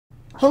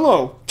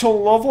Hello,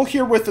 Total Level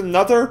here with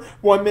another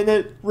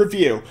 1-minute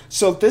review.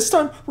 So this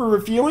time we're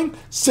reviewing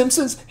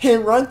Simpsons Hit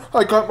and Run.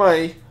 I got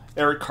my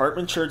Eric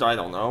Cartman shirt, I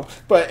don't know.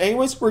 But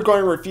anyways, we're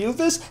going to review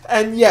this.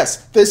 And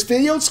yes, this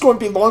video is going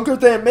to be longer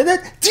than a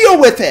minute. Deal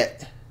with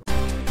it!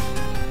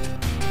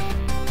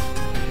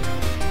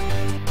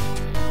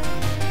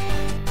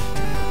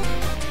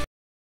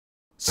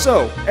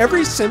 So,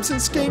 every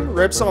Simpsons game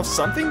rips off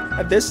something,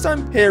 and this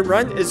time Hit and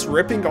Run is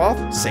ripping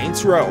off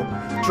Saints Row.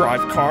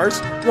 Drive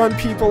cars, run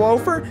people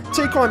over,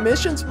 take on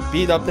missions,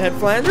 beat up Ned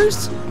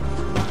Flanders.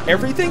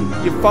 Everything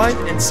you find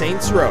in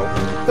Saints Row.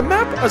 The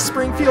map of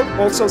Springfield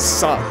also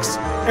sucks.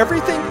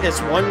 Everything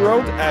is one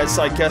road, as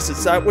I guess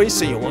it's that way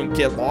so you won't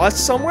get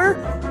lost somewhere.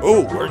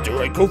 Oh, where do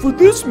I go for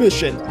this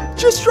mission?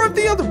 Just drive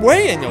the other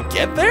way and you'll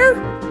get there?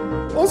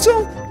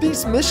 Also,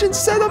 these mission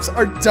setups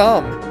are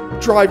dumb.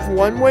 Drive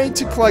one way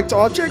to collect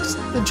objects,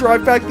 then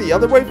drive back the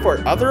other way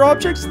for other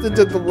objects, then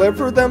to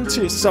deliver them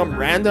to some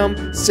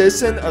random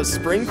citizen of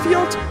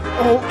Springfield?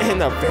 Oh,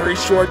 in a very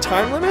short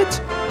time limit?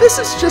 This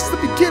is just the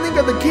beginning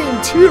of the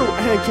game too,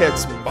 and it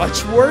gets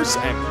much worse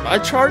and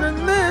much harder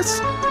than this.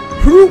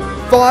 Who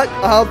thought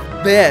of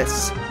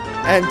this?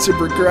 And to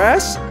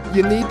progress,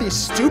 you need these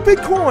stupid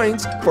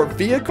coins for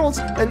vehicles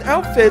and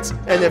outfits,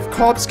 and if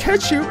cops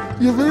catch you,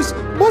 you lose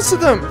most of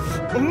them.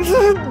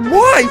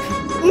 Why?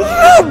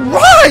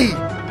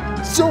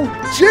 Why? So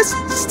just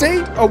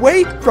stay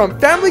away from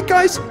Family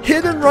Guy's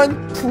Hit and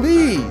Run,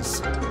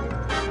 please.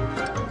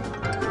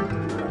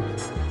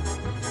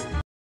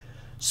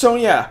 So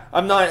yeah,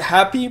 I'm not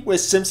happy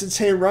with Simpsons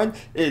Hit and Run.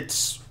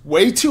 It's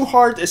way too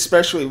hard,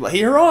 especially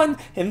later on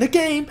in the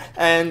game,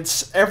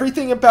 and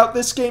everything about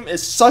this game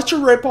is such a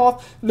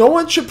ripoff. No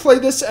one should play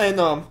this, and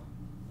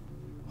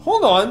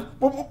hold on,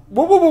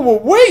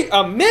 wait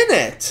a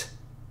minute!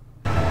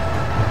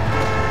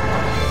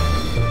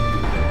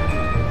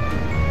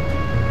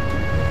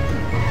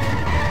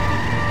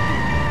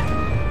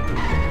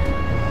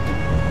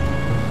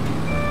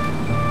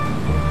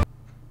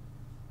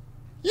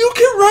 You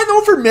can run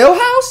over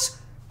Millhouse?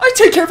 I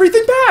take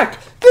everything back!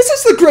 This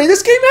is the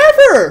greatest game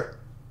ever!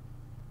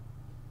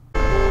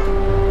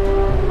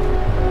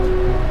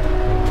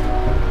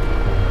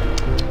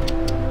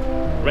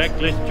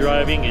 Reckless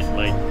driving is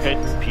my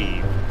pet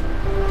peeve.